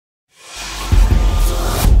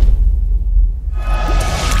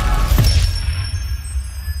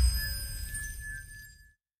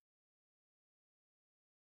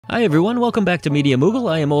Hi everyone, welcome back to Media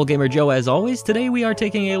Moogle. I am Ole Gamer Joe as always. Today we are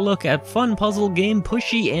taking a look at fun puzzle game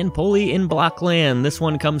Pushy and Pully in Blockland. This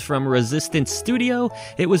one comes from Resistance Studio.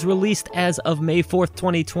 It was released as of May 4th,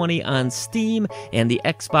 2020 on Steam, and the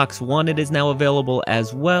Xbox One it is now available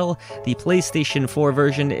as well. The PlayStation 4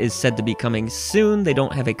 version is said to be coming soon. They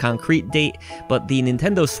don't have a concrete date, but the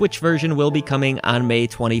Nintendo Switch version will be coming on May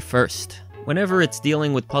 21st. Whenever it's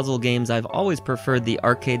dealing with puzzle games, I've always preferred the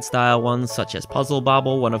arcade-style ones, such as Puzzle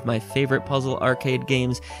Bobble, one of my favorite puzzle arcade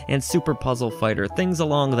games, and Super Puzzle Fighter, things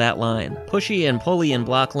along that line. Pushy and Pully in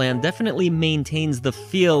Blockland definitely maintains the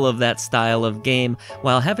feel of that style of game,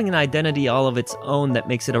 while having an identity all of its own that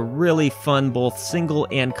makes it a really fun both single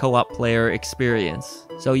and co-op player experience.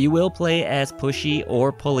 So you will play as Pushy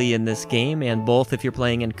or Pully in this game, and both if you're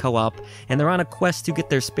playing in co-op, and they're on a quest to get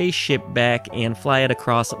their spaceship back and fly it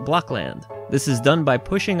across Blockland. This is done by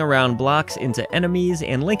pushing around blocks into enemies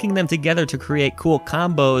and linking them together to create cool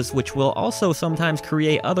combos, which will also sometimes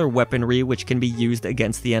create other weaponry which can be used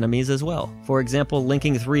against the enemies as well. For example,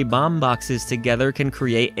 linking 3 bomb boxes together can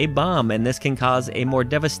create a bomb, and this can cause a more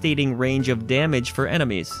devastating range of damage for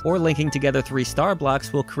enemies. Or linking together 3 star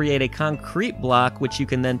blocks will create a concrete block which you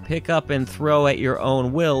can then pick up and throw at your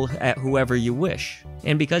own will at whoever you wish.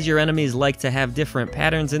 And because your enemies like to have different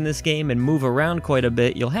patterns in this game and move around quite a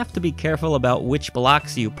bit, you'll have to be careful about which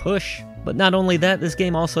blocks you push. But not only that, this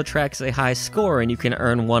game also tracks a high score, and you can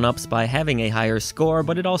earn 1-ups by having a higher score,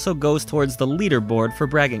 but it also goes towards the leaderboard for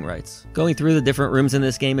bragging rights. Going through the different rooms in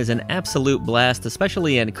this game is an absolute blast,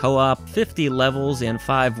 especially in co-op. 50 levels and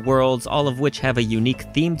 5 worlds, all of which have a unique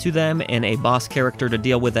theme to them and a boss character to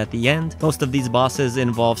deal with at the end. Most of these bosses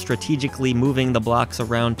involve strategically moving the blocks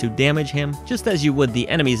around to damage him, just as you would the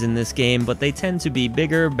enemies in this game, but they tend to be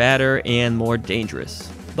bigger, badder, and more dangerous.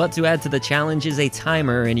 But to add to the challenge is a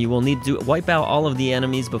timer, and you will need to wipe out all of the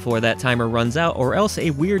enemies before that timer runs out, or else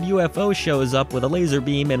a weird UFO shows up with a laser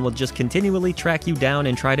beam and will just continually track you down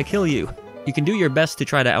and try to kill you. You can do your best to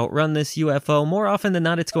try to outrun this UFO. More often than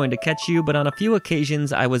not, it's going to catch you, but on a few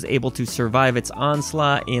occasions I was able to survive its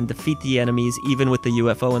onslaught and defeat the enemies even with the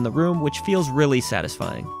UFO in the room, which feels really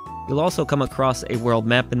satisfying. You'll also come across a world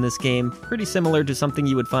map in this game, pretty similar to something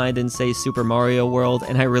you would find in, say, Super Mario World,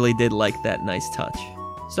 and I really did like that nice touch.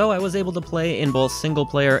 So I was able to play in both single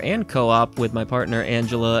player and co-op with my partner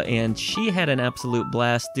Angela, and she had an absolute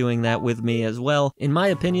blast doing that with me as well. In my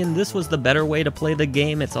opinion, this was the better way to play the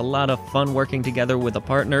game. It's a lot of fun working together with a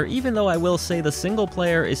partner, even though I will say the single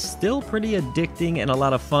player is still pretty addicting and a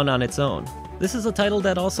lot of fun on its own. This is a title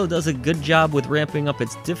that also does a good job with ramping up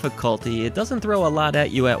its difficulty. It doesn't throw a lot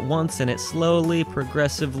at you at once, and it slowly,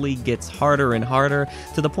 progressively gets harder and harder,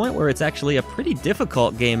 to the point where it's actually a pretty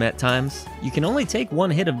difficult game at times. You can only take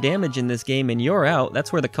 1 hit of damage in this game and you're out.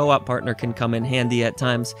 That's where the co-op partner can come in handy at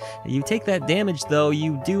times. You take that damage though,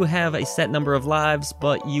 you do have a set number of lives,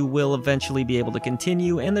 but you will eventually be able to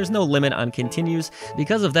continue, and there's no limit on continues.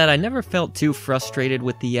 Because of that, I never felt too frustrated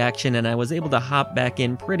with the action, and I was able to hop back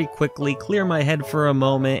in pretty quickly, clear my head for a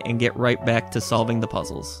moment, and get right back to solving the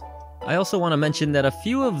puzzles. I also want to mention that a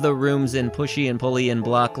few of the rooms in Pushy and Pully in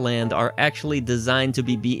Blockland are actually designed to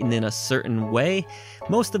be beaten in a certain way.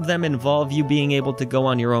 Most of them involve you being able to go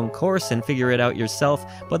on your own course and figure it out yourself,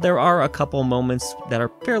 but there are a couple moments that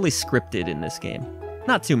are fairly scripted in this game.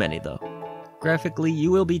 Not too many though. Graphically,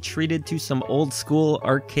 you will be treated to some old school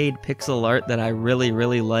arcade pixel art that I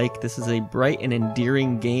really like. This is a bright and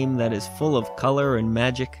endearing game that is full of color and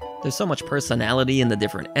magic. There's so much personality in the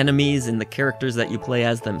different enemies and the characters that you play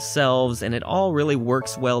as themselves, and it all really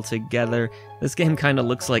works well together. This game kinda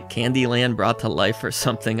looks like Candyland brought to life or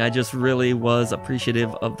something. I just really was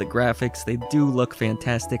appreciative of the graphics. They do look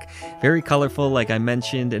fantastic. Very colorful, like I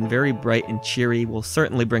mentioned, and very bright and cheery. Will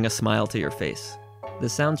certainly bring a smile to your face. The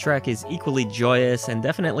soundtrack is equally joyous and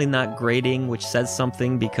definitely not grating, which says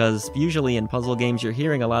something because usually in puzzle games you're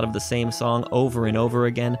hearing a lot of the same song over and over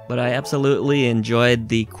again, but I absolutely enjoyed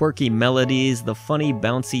the quirky melodies, the funny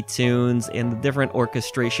bouncy tunes, and the different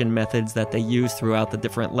orchestration methods that they use throughout the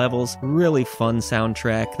different levels. Really fun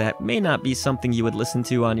soundtrack that may not be something you would listen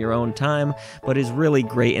to on your own time, but is really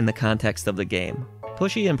great in the context of the game.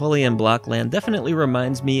 Pushy and Pully in Blockland definitely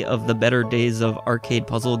reminds me of the better days of arcade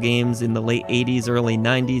puzzle games in the late 80s, early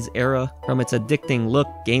 90s era. From its addicting look,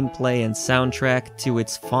 gameplay, and soundtrack to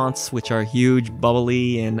its fonts, which are huge,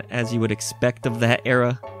 bubbly, and as you would expect of that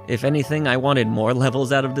era. If anything, I wanted more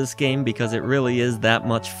levels out of this game because it really is that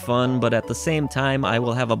much fun, but at the same time, I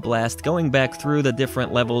will have a blast going back through the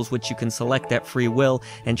different levels which you can select at free will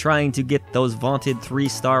and trying to get those vaunted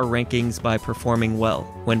 3-star rankings by performing well.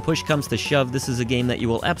 When push comes to shove, this is a game that you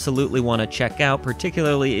will absolutely want to check out,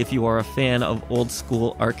 particularly if you are a fan of old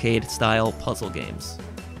school arcade style puzzle games.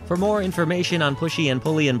 For more information on Pushy and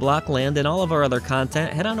Pully and Blockland and all of our other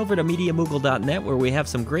content, head on over to MediaMoogle.net, where we have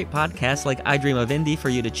some great podcasts like I Dream of Indie for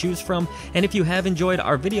you to choose from. And if you have enjoyed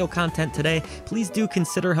our video content today, please do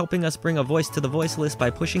consider helping us bring a voice to the voice list by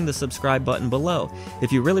pushing the subscribe button below.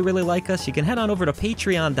 If you really like us, you can head on over to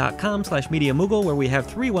patreon.com/MediaMoogle, where we have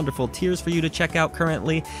 3 wonderful tiers for you to check out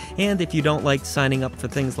currently. And if you don't like signing up for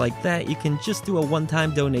things like that, you can just do a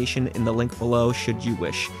one-time donation in the link below should you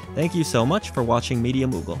wish. Thank you so much for watching Media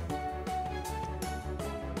Moogle.